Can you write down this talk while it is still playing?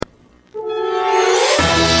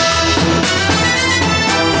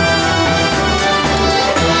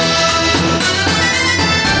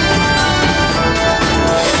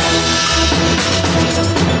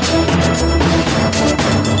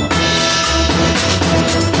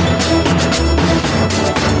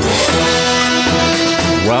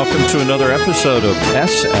to another episode of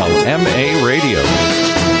SLMA Radio.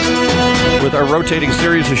 With our rotating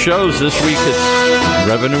series of shows, this week it's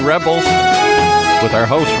Revenue Rebels, with our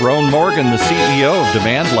host, Roan Morgan, the CEO of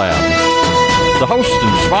Demand Lab, the host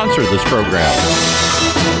and sponsor of this program.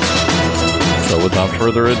 So without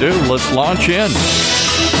further ado, let's launch in.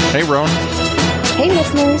 Hey, Roan. Hey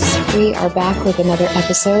listeners, we are back with another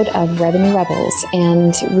episode of Revenue Rebels,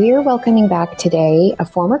 and we are welcoming back today a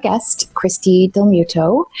former guest, Christy Del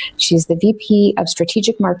Muto. She's the VP of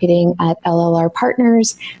Strategic Marketing at LLR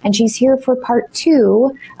Partners, and she's here for part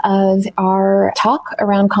 2 of our talk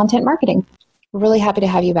around content marketing. We're really happy to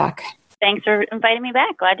have you back. Thanks for inviting me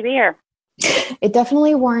back. Glad to be here. It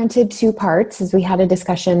definitely warranted 2 parts. As we had a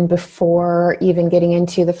discussion before even getting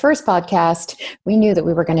into the first podcast, we knew that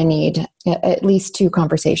we were going to need at least 2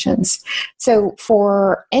 conversations. So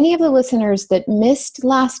for any of the listeners that missed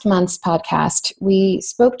last month's podcast, we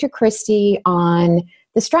spoke to Christy on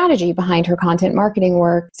the strategy behind her content marketing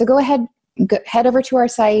work. So go ahead, head over to our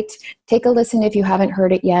site, take a listen if you haven't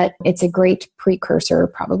heard it yet. It's a great precursor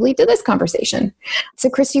probably to this conversation. So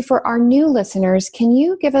Christy, for our new listeners, can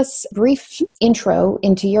you give us a brief intro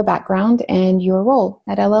into your background and your role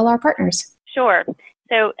at LLR Partners? Sure.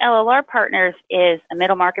 So LLR Partners is a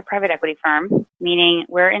middle market private equity firm, meaning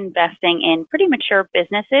we're investing in pretty mature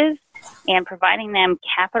businesses and providing them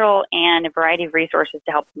capital and a variety of resources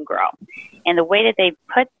to help them grow. And the way that they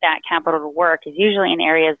put that capital to work is usually in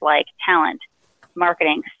areas like talent,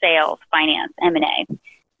 marketing, sales, finance, M&A.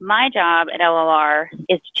 My job at LLR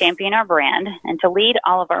is to champion our brand and to lead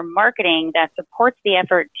all of our marketing that supports the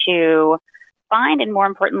effort to find and, more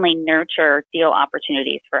importantly, nurture deal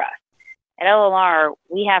opportunities for us. At LLR,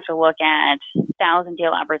 we have to look at 1,000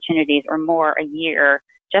 deal opportunities or more a year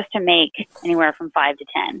just to make anywhere from 5 to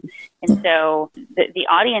 10. And so the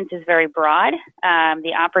audience is very broad.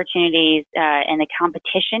 The opportunities and the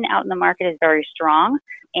competition out in the market is very strong.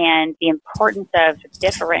 And the importance of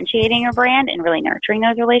differentiating your brand and really nurturing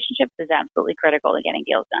those relationships is absolutely critical to getting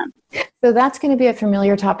deals done. So that's going to be a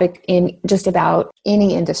familiar topic in just about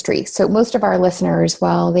any industry. So most of our listeners,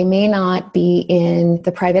 while they may not be in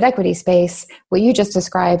the private equity space, what you just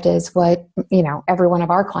described is what, every one of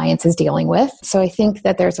our clients is dealing with. So I think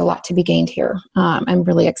that there's a lot to be gained here. I'm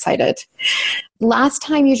really excited. Last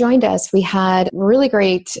time you joined us, we had a really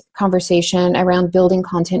great conversation around building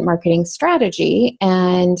content marketing strategy,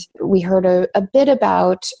 and we heard a bit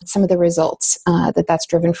about some of the results that's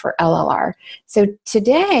driven for LLR. So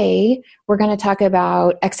today, we're going to talk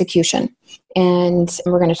about execution, and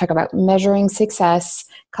we're going to talk about measuring success,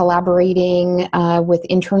 collaborating with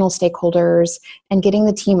internal stakeholders, and getting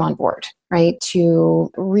the team on board, right, to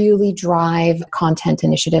really drive a content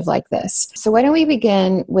initiative like this. So why don't we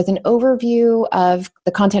begin with an overview of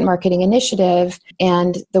the content marketing initiative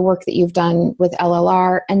and the work that you've done with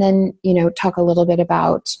LLR, and then, talk a little bit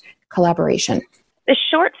about collaboration. The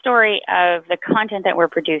short story of the content that we're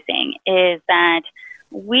producing is that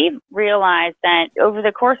we've realized that over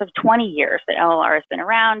the course of 20 years that LLR has been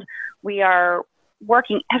around, we are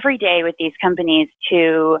working every day with these companies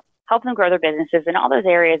to help them grow their businesses in all those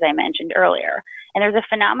areas I mentioned earlier. And there's a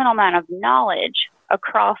phenomenal amount of knowledge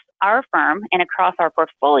across our firm and across our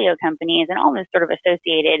portfolio companies and all those sort of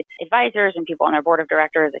associated advisors and people on our board of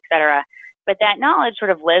directors, et cetera. But that knowledge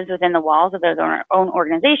sort of lives within the walls of those own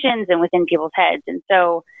organizations and within people's heads. And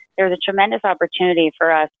so there's a tremendous opportunity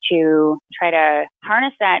for us to try to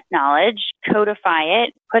harness that knowledge, codify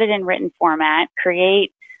it, put it in written format,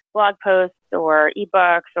 create blog posts or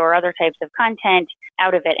ebooks or other types of content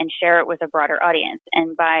out of it and share it with a broader audience.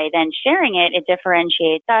 And by then sharing it, it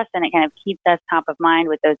differentiates us and it kind of keeps us top of mind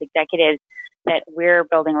with those executives that we're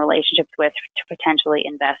building relationships with to potentially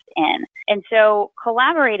invest in. And so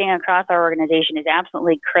collaborating across our organization is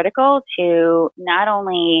absolutely critical to not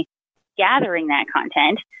only gathering that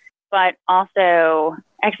content, but also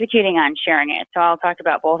executing on sharing it. So I'll talk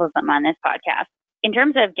about both of them on this podcast. In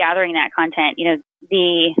terms of gathering that content,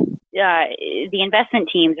 the investment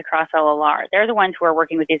teams across LLR, they're the ones who are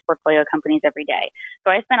working with these portfolio companies every day.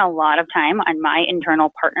 So I spend a lot of time on my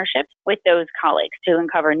internal partnerships with those colleagues to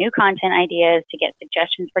uncover new content ideas, to get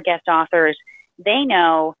suggestions for guest authors. They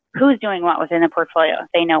know who's doing what within the portfolio.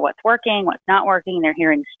 They know what's working, what's not working. They're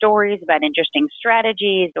hearing stories about interesting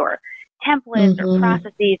strategies or templates or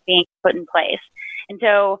processes being put in place. And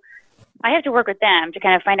so I have to work with them to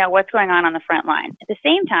kind of find out what's going on the front line. At the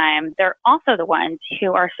same time, they're also the ones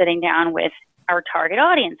who are sitting down with our target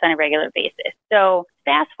audience on a regular basis. So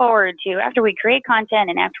fast forward to after we create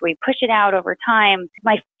content and after we push it out over time,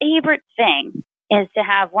 my favorite thing is to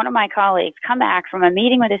have one of my colleagues come back from a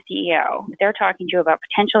meeting with a CEO they're talking to about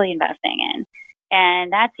potentially investing in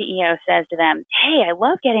And that CEO says to them, hey, I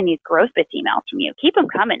love getting these growth bits emails from you. Keep them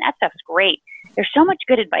coming. That stuff's great. There's so much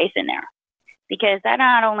good advice in there, because that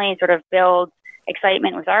not only sort of builds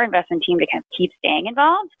excitement with our investment team to kind of keep staying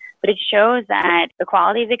involved, but it shows that the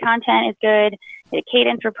quality of the content is good, the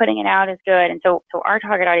cadence for putting it out is good. And so our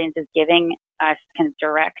target audience is giving us kind of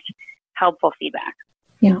direct, helpful feedback.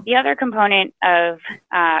 Yeah. The other component of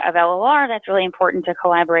LLR that's really important to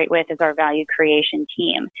collaborate with is our value creation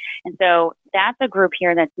team. And so that's a group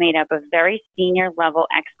here that's made up of very senior level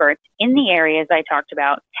experts in the areas I talked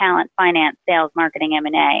about: talent, finance, sales, marketing,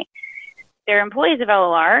 M&A. They're employees of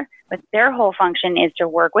LLR, but their whole function is to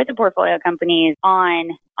work with the portfolio companies on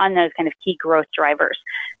those kind of key growth drivers.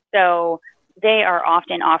 So they are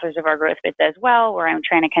often authors of our growth bits as well, where I'm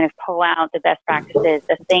trying to kind of pull out the best practices,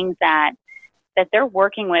 the things that they're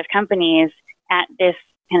working with companies at this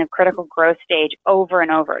kind of critical growth stage over and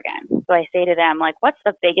over again. So I say to them, like, what's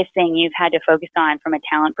the biggest thing you've had to focus on from a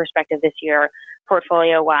talent perspective this year,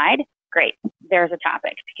 portfolio-wide? Great. There's a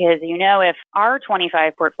topic. Because, if our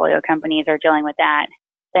 25 portfolio companies are dealing with that,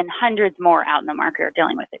 then hundreds more out in the market are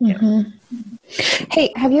dealing with it too. Mm-hmm.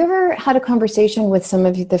 Hey, have you ever had a conversation with some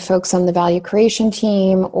of the folks on the value creation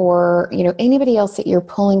team, or anybody else that you're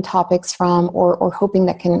pulling topics from, or hoping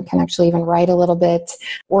that can actually even write a little bit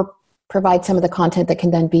or provide some of the content that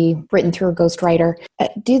can then be written through a ghostwriter?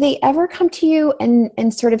 Do they ever come to you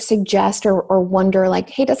and sort of suggest or wonder, like,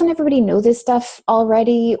 hey, doesn't everybody know this stuff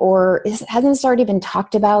already? Or hasn't this already been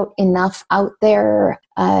talked about enough out there?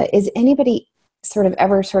 Is anybody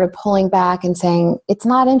ever pulling back and saying, it's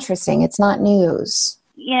not interesting, it's not news?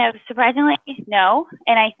 Surprisingly, no.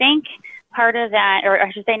 And I think part of that, or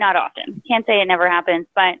I should say not often, can't say it never happens,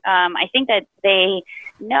 but I think that they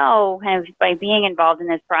know, kind of by being involved in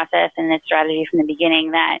this process and this strategy from the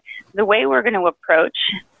beginning, that the way we're going to approach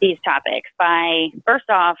these topics by, first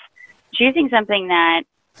off, choosing something that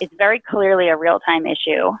is very clearly a real-time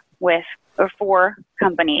issue for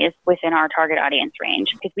companies within our target audience range,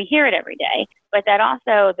 because we hear it every day, but that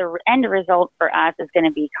also the end result for us is going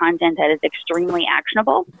to be content that is extremely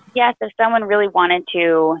actionable. Yes, if someone really wanted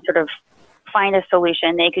to sort of find a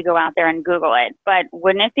solution, they could go out there and Google it, but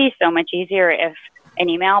wouldn't it be so much easier if an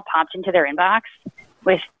email popped into their inbox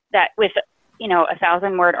with a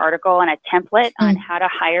 1,000-word article and a template on how to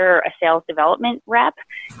hire a sales development rep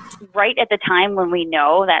right at the time when we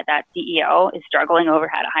know that CEO is struggling over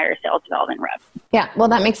how to hire a sales development rep? Yeah, well,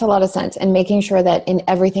 that makes a lot of sense. And making sure that in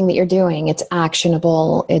everything that you're doing, it's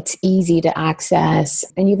actionable, it's easy to access,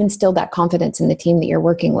 and you've instilled that confidence in the team that you're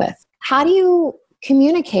working with. How do you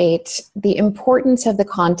communicate the importance of the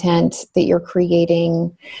content that you're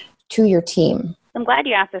creating to your team? I'm glad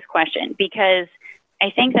you asked this question, because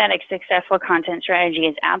I think that a successful content strategy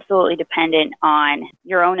is absolutely dependent on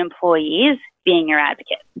your own employees being your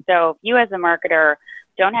advocates. So if you as a marketer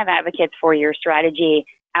don't have advocates for your strategy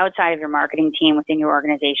outside of your marketing team within your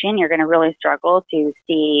organization, you're going to really struggle to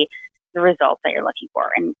see the results that you're looking for.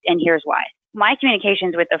 And here's why. My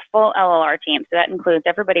communications with the full LLR team, so that includes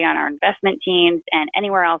everybody on our investment teams and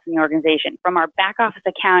anywhere else in the organization, from our back office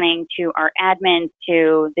accounting to our admins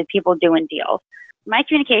to the people doing deals. My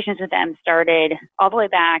communications with them started all the way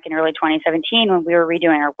back in early 2017 when we were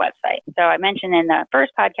redoing our website. So I mentioned in the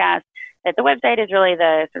first podcast that the website is really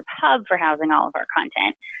the sort of hub for housing all of our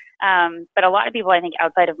content. But a lot of people, I think,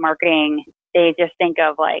 outside of marketing, they just think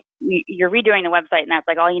of like, you're redoing the website and that's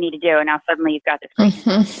like all you need to do. And now suddenly you've got this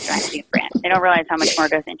great brand. They don't realize how much more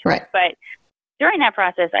goes into it. But during that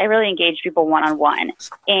process, I really engaged people one-on-one.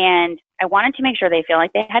 And I wanted to make sure they feel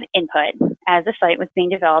like they had input as the site was being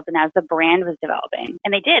developed and as the brand was developing.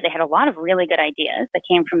 And they did. They had a lot of really good ideas that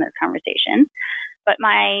came from those conversations. But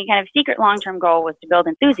my kind of secret long-term goal was to build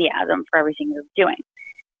enthusiasm for everything we were doing.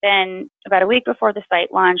 Then about a week before the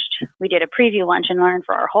site launched, we did a preview lunch and learn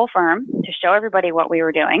for our whole firm to show everybody what we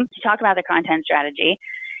were doing, to talk about the content strategy.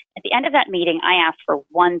 At the end of that meeting, I asked for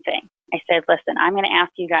one thing. I said, listen, I'm going to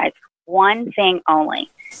ask you guys one thing only.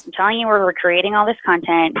 I'm telling you we're creating all this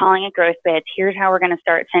content, calling it Growth Bits. Here's how we're going to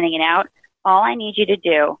start sending it out. All I need you to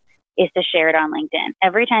do is to share it on LinkedIn.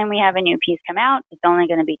 Every time we have a new piece come out, it's only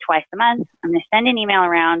going to be twice a month. I'm going to send an email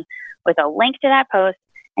around with a link to that post.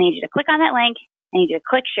 I need you to click on that link. I need you to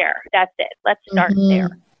click share. That's it. Let's start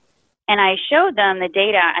there. And I showed them the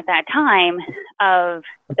data at that time of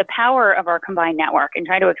the power of our combined network and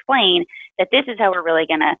try to explain that this is how we're really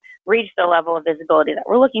going to reach the level of visibility that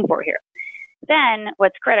we're looking for here. Then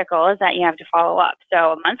what's critical is that you have to follow up.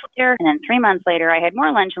 So a month later and then 3 months later, I had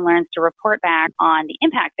more lunch and learns to report back on the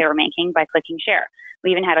impact they were making by clicking share.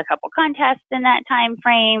 We even had a couple contests in that time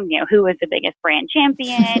frame, who was the biggest brand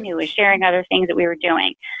champion, who was sharing other things that we were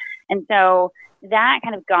doing. And so that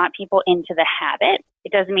kind of got people into the habit.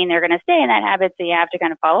 It doesn't mean they're going to stay in that habit, so you have to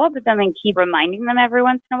kind of follow up with them and keep reminding them every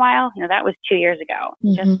once in a while. That was 2 years ago.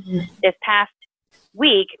 Just this past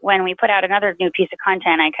week, when we put out another new piece of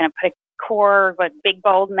content, I kind of put a core, big,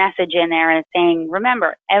 bold message in there and saying,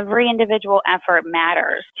 remember, every individual effort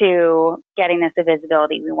matters to getting this the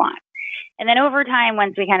visibility we want. And then over time,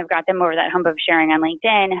 once we kind of got them over that hump of sharing on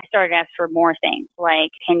LinkedIn, I started to ask for more things, like,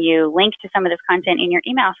 can you link to some of this content in your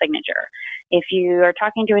email signature? If you are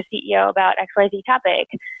talking to a CEO about XYZ topic,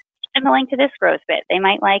 send the link to this growth bit. They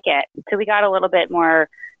might like it. So we got a little bit more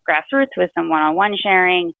grassroots with some one-on-one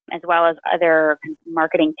sharing, as well as other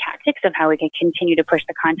marketing tactics of how we could continue to push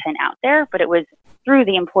the content out there. But it was through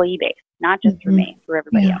the employee base, not just through me, through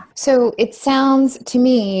everybody else. So it sounds to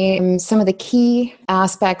me, some of the key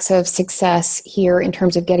aspects of success here in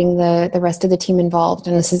terms of getting the rest of the team involved,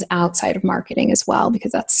 and this is outside of marketing as well,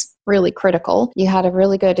 because that's really critical. You had a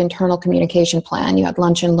really good internal communication plan. You had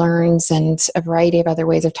lunch and learns and a variety of other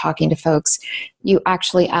ways of talking to folks. You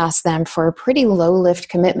actually asked them for a pretty low lift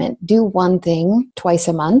commitment. Do one thing twice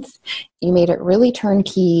a month. You made it really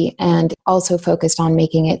turnkey and also focused on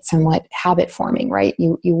making it somewhat habit forming, right?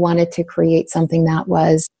 You wanted to create something that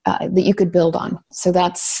was that you could build on. So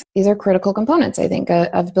these are critical components, I think,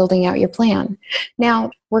 of building out your plan.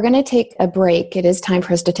 Now, we're going to take a break. It is time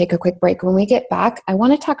for us to take a quick break. When we get back, I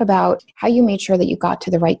want to talk about how you made sure that you got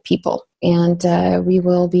to the right people. And we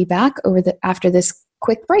will be back after this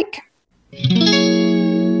quick break.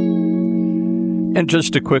 And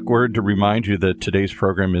just a quick word to remind you that today's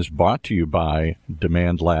program is brought to you by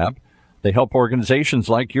Demand Lab. They help organizations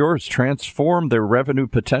like yours transform their revenue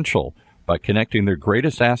potential by connecting their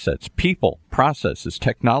greatest assets, people, processes,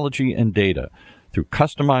 technology, and data through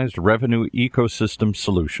customized revenue ecosystem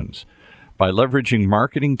solutions. By leveraging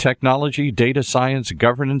marketing technology, data science,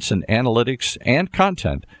 governance, and analytics, and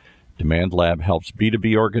content, Demand Lab helps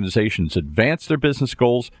B2B organizations advance their business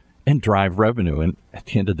goals and drive revenue. And at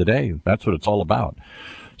the end of the day, that's what it's all about.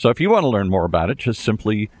 So if you want to learn more about it, just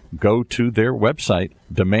simply go to their website,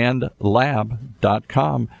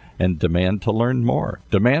 demandlab.com, and demand to learn more,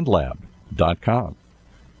 demandlab.com.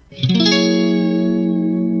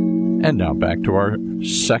 And now back to our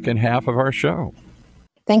second half of our show.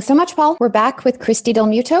 Thanks so much, Paul. We're back with Christy Del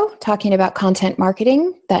Muto talking about content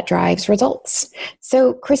marketing that drives results.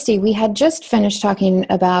 So, Christy, we had just finished talking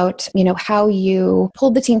about, how you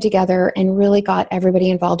pulled the team together and really got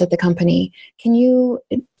everybody involved at the company. Can you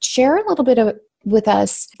share a little bit with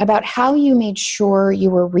us about how you made sure you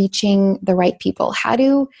were reaching the right people? How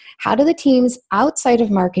do the teams outside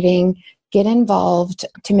of marketing get involved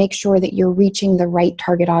to make sure that you're reaching the right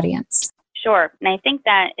target audience? Sure. And I think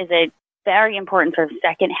that is a very important sort of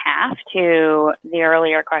second half to the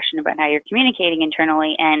earlier question about how you're communicating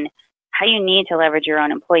internally and how you need to leverage your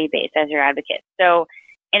own employee base as your advocate. So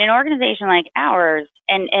in an organization like ours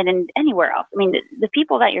and in anywhere else, the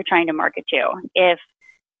people that you're trying to market to, if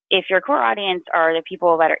your core audience are the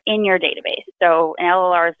people that are in your database. So in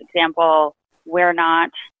LLR's example, we're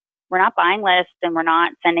not buying lists and we're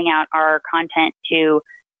not sending out our content to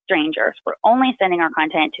strangers. We're only sending our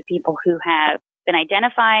content to people who have been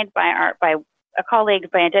identified by our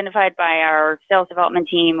sales development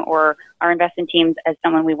team or our investment teams as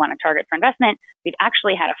someone we want to target for investment. We've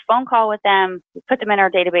actually had a phone call with them. We put them in our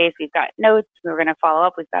database. We've got notes. We're going to follow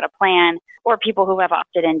up. We've got a plan, or people who have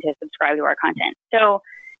opted in to subscribe to our content. So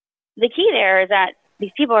the key there is that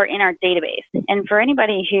these people are in our database. And for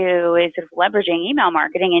anybody who is sort of leveraging email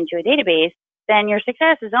marketing into a database, then your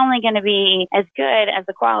success is only going to be as good as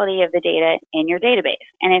the quality of the data in your database.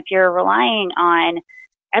 And if you're relying on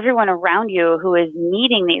everyone around you who is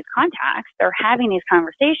meeting these contacts, they're having these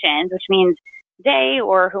conversations, which means they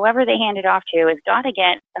or whoever they hand it off to has got to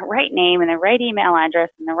get the right name and the right email address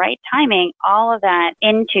and the right timing, all of that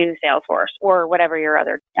into Salesforce or whatever your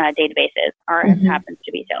other database is, or happens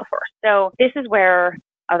to be Salesforce. So this is where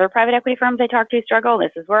other private equity firms I talk to struggle.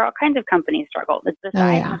 This is where all kinds of companies struggle. It's the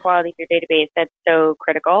size and the quality of your database that's so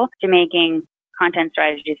critical to making content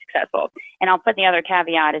strategy successful. And I'll put the other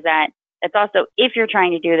caveat is that it's also, if you're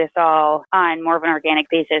trying to do this all on more of an organic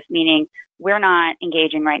basis, meaning we're not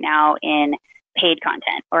engaging right now in paid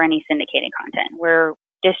content or any syndicated content. We're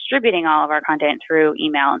distributing all of our content through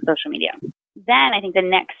email and social media. Then I think the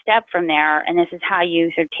next step from there, and this is how you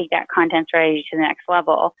sort of take that content strategy to the next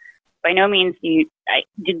level. By no means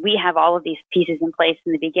did we have all of these pieces in place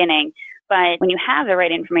in the beginning, but when you have the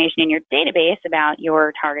right information in your database about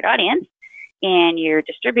your target audience and you're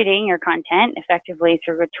distributing your content effectively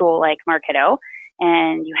through a tool like Marketo,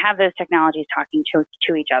 and you have those technologies talking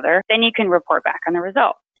to each other, then you can report back on the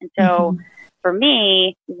results. And so for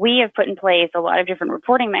me, we have put in place a lot of different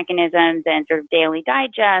reporting mechanisms and sort of daily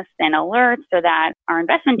digests and alerts so that our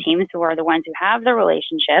investment teams, who are the ones who have the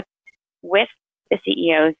relationship with the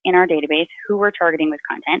CEOs in our database who we're targeting with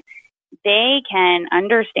content, they can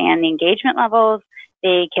understand the engagement levels.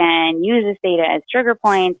 They can use this data as trigger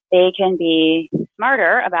points. They can be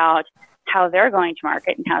smarter about how they're going to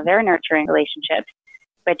market and how they're nurturing relationships,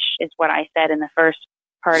 which is what I said in the first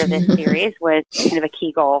part of this series was kind of a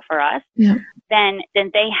key goal for us. Yeah. Then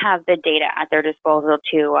they have the data at their disposal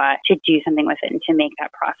to do something with it and to make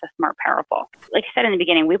that process more powerful. Like I said in the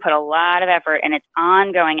beginning, we put a lot of effort, and it's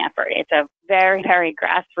ongoing effort. It's a very, very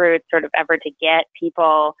grassroots sort of effort to get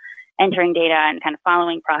people entering data and kind of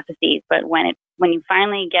following processes. But when you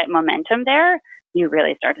finally get momentum there, you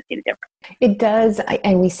really start to see the difference. It does,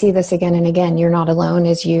 and we see this again and again. You're not alone,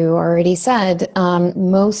 as you already said.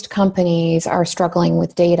 Most companies are struggling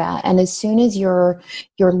with data, and as soon as you're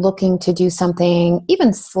looking to do something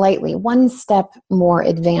even slightly, one step more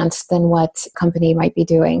advanced than what company might be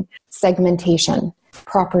doing, segmentation,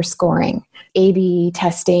 proper scoring, A/B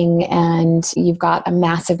testing, and you've got a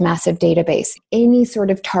massive database. Any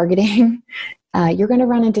sort of targeting, you're going to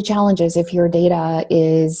run into challenges if your data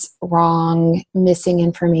is wrong, missing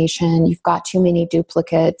information. You've got too many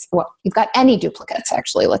duplicates. Well, you've got any duplicates,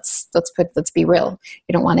 actually. Let's be real.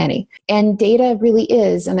 You don't want any. And data really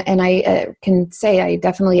is, and I can say I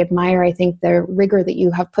definitely admire, I think, the rigor that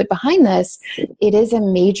you have put behind this. It is a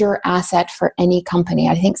major asset for any company.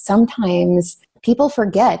 I think sometimes people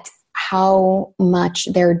forget how much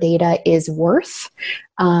their data is worth,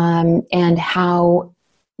 and how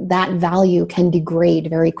that value can degrade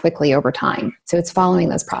very quickly over time. So it's following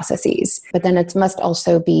those processes. But then it must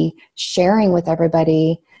also be sharing with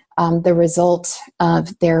everybody the result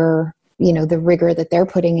of their, the rigor that they're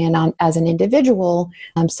putting in on as an individual,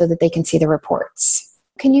 so that they can see the reports.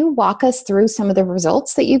 Can you walk us through some of the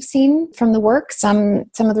results that you've seen from the work, some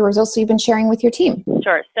of the results that you've been sharing with your team?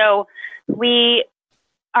 Sure. So we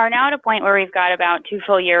are now at a point where we've got about 2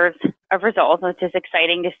 full years of results, which is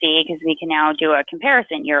exciting to see because we can now do a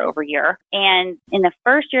comparison year over year. And in the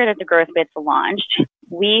first year that the Growth Bits launched,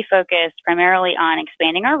 we focused primarily on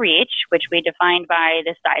expanding our reach, which we defined by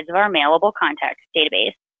the size of our mailable context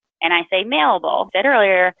database. And I say mailable. I said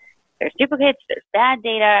earlier, there's duplicates, there's bad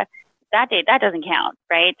data. That doesn't count,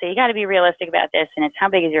 right? So you got to be realistic about this, and it's how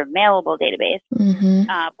big is your mailable database,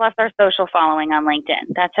 plus our social following on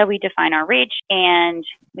LinkedIn. That's how we define our reach. And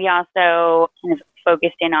we also kind of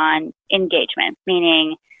focused in on engagement,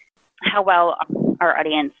 meaning how well our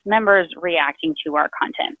audience members reacting to our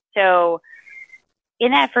content. So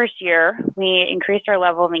in that first year, we increased our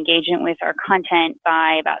level of engagement with our content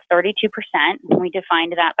by about 32%. We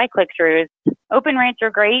defined that by click-throughs. Open rates are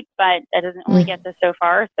great, but that doesn't only get us so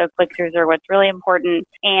far. So click-throughs are what's really important.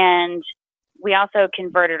 And we also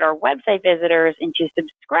converted our website visitors into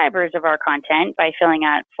subscribers of our content by filling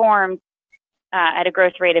out forms at a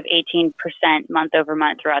growth rate of 18% month over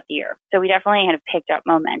month throughout the year. So we definitely have picked up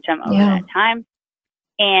momentum over that time.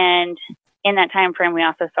 And in that time frame, we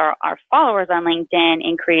also saw our followers on LinkedIn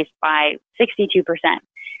increase by 62%.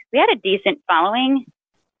 We had a decent following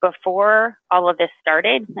before all of this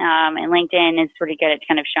started, and LinkedIn is pretty good at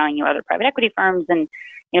kind of showing you other private equity firms and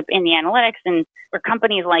in the analytics and for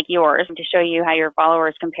companies like yours to show you how your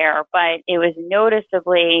followers compare. But it was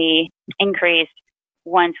noticeably increased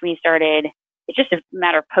once we started. It's just a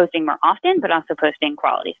matter of posting more often, but also posting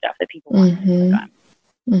quality stuff that people want to click on.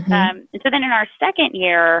 And so then in our second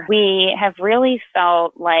year, we have really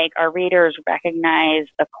felt like our readers recognize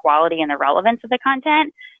the quality and the relevance of the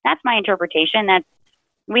content. That's my interpretation.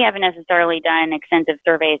 We haven't necessarily done extensive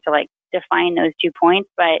surveys to define those 2 points,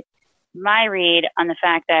 but my read on the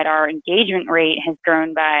fact that our engagement rate has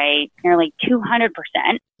grown by nearly 200%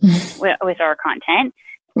 with our content.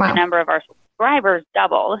 Wow. The number of our subscribers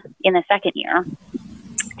doubled in the second year.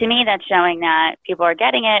 To me, that's showing that people are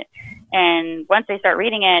getting it. And once they start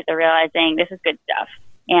reading it, they're realizing this is good stuff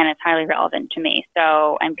and it's highly relevant to me.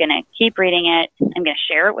 So I'm going to keep reading it. I'm going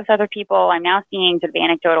to share it with other people. I'm now seeing sort of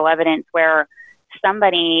anecdotal evidence where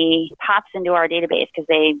somebody pops into our database because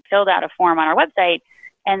they filled out a form on our website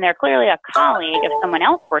and they're clearly a colleague of someone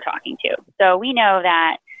else we're talking to. So we know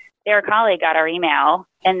that their colleague got our email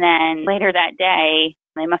and then later that day,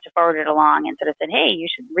 they must have forwarded it along and sort of said, hey, you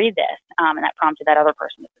should read this. And that prompted that other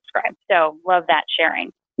person to subscribe. So love that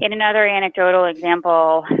sharing. In another anecdotal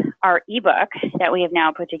example, our ebook that we have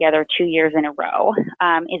now put together 2 years in a row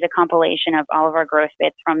is a compilation of all of our growth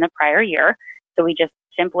bits from the prior year. So we just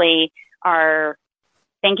simply are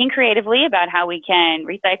thinking creatively about how we can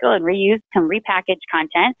recycle and reuse some repackaged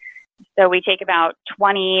content So we take about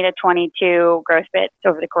 20 to 22 growth bits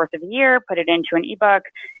over the course of a year, put it into an ebook,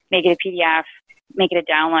 make it a PDF, make it a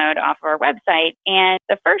download off of our website. And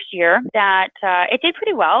the first year that it did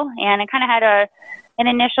pretty well, and it kind of had an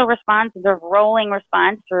initial response, a rolling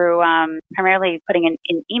response through primarily putting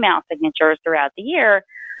in email signatures throughout the year.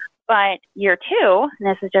 But year two, and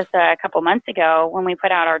this is just a couple months ago, when we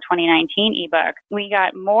put out our 2019 ebook, we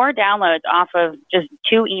got more downloads off of just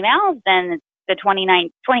 2 emails than the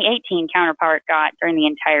 2018 counterpart got during the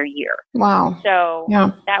entire year. Wow. So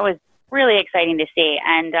that was really exciting to see.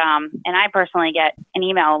 And I personally get an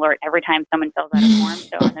email alert every time someone fills out a form.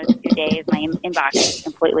 So in those 2 days, my inbox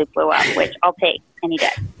completely blew up, which I'll take any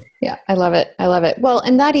day. Yeah, I love it. I love it. Well,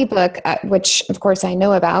 and that ebook, which of course I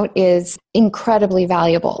know about, is incredibly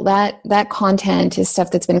valuable. That content is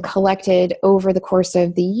stuff that's been collected over the course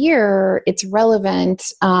of the year. It's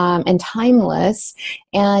relevant and timeless,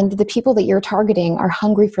 and the people that you're targeting are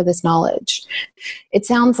hungry for this knowledge. It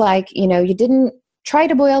sounds like, you didn't try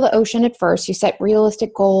to boil the ocean at first. You set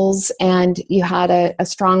realistic goals, and you had a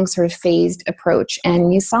strong sort of phased approach,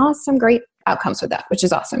 and you saw some great outcomes with that, which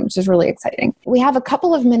is awesome, which is really exciting. We have a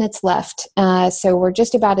couple of minutes left, so we're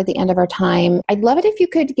just about at the end of our time. I'd love it if you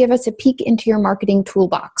could give us a peek into your marketing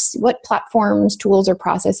toolbox. What platforms, tools, or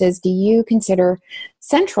processes do you consider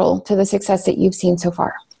central to the success that you've seen so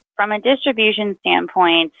far? From a distribution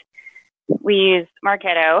standpoint, we use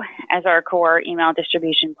Marketo as our core email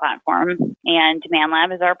distribution platform, and Demand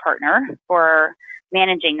Lab is our partner for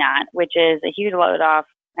managing that, which is a huge load off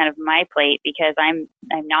kind of my plate, because I'm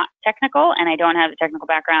not technical and I don't have the technical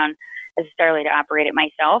background necessarily to operate it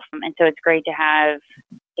myself. And so it's great to have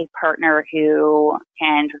a partner who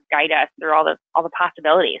can guide us through all the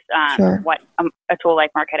possibilities, what a tool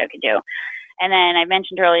like Marketo can do. And then I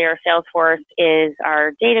mentioned earlier, Salesforce is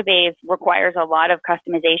our database, requires a lot of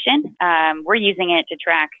customization. We're using it to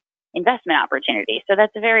track investment opportunities. So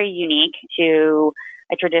that's very unique to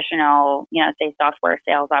a traditional, say software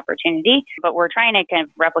sales opportunity, but we're trying to kind of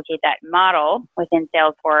replicate that model within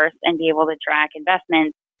Salesforce and be able to track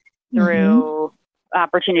investments through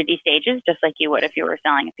opportunity stages, just like you would if you were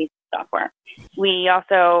selling a piece of software. We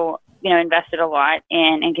also, invested a lot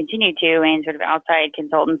in and continue to in sort of outside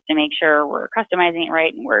consultants to make sure we're customizing it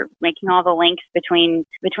right and we're making all the links between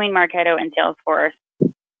Marketo and Salesforce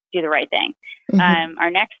do the right thing. Our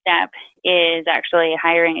next step is actually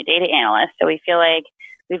hiring a data analyst. So we feel like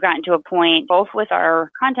we've gotten to a point both with our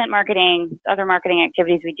content marketing, other marketing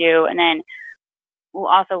activities we do, and then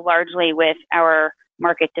also largely with our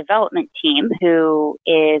market development team, who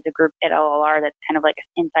is a group at LLR that's kind of like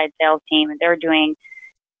an inside sales team, and they're doing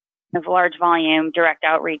a large volume direct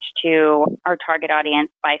outreach to our target audience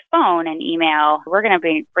by phone and email. We're going to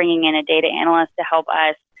be bringing in a data analyst to help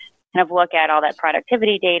us kind of look at all that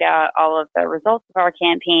productivity data, all of the results of our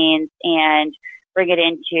campaigns, and bring it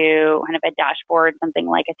into kind of a dashboard, something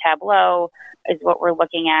like a Tableau is what we're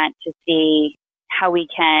looking at to see how we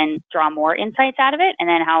can draw more insights out of it, and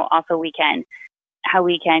then how we can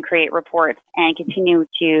create reports and continue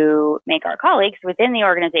to make our colleagues within the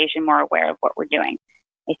organization more aware of what we're doing.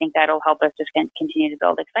 I think that'll help us just continue to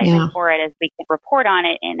build excitement for it as we can report on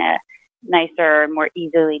it in a nicer, more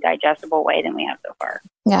easily digestible way than we have so far.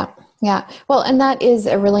 Yeah. Well, and that is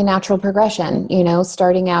a really natural progression,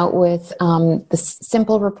 starting out with the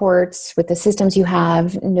simple reports with the systems you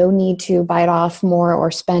have, no need to bite off more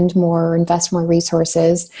or spend more or invest more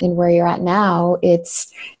resources. And where you're at now,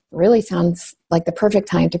 it's really sounds like the perfect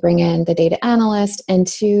time to bring in the data analyst and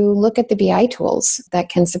to look at the BI tools that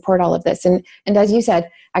can support all of this. And as you said,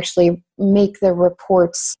 actually make the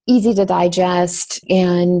reports easy to digest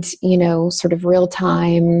and, sort of real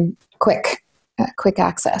time, quick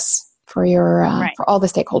access for your for all the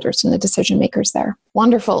stakeholders and the decision makers there.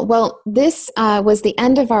 Wonderful. Well, this was the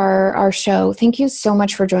end of our show. Thank you so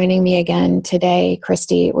much for joining me again today,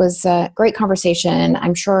 Christy. It was a great conversation.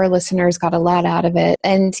 I'm sure our listeners got a lot out of it.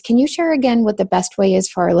 And can you share again what the best way is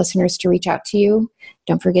for our listeners to reach out to you?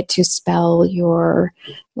 Don't forget to spell your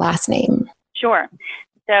last name. Sure.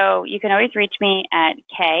 So you can always reach me at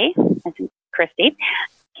K, as in Christy,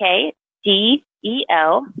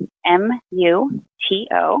 KDELMUTO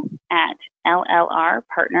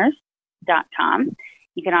 @LLRpartners.com.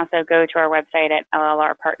 You can also go to our website at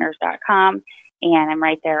LLRpartners.com, and I'm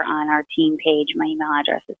right there on our team page. My email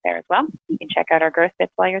address is there as well. You can check out our growth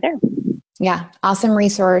bits while you're there. Yeah, awesome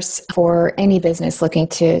resource for any business looking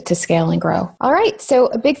to scale and grow. All right, so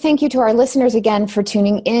a big thank you to our listeners again for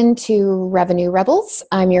tuning in to Revenue Rebels.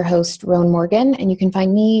 I'm your host, Roan Morgan, and you can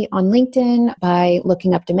find me on LinkedIn by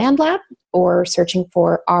looking up Demand Lab or searching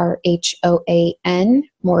for RHOAN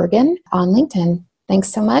Morgan on LinkedIn. Thanks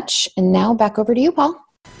so much. And now back over to you, Paul.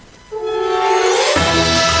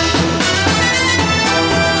 Bye.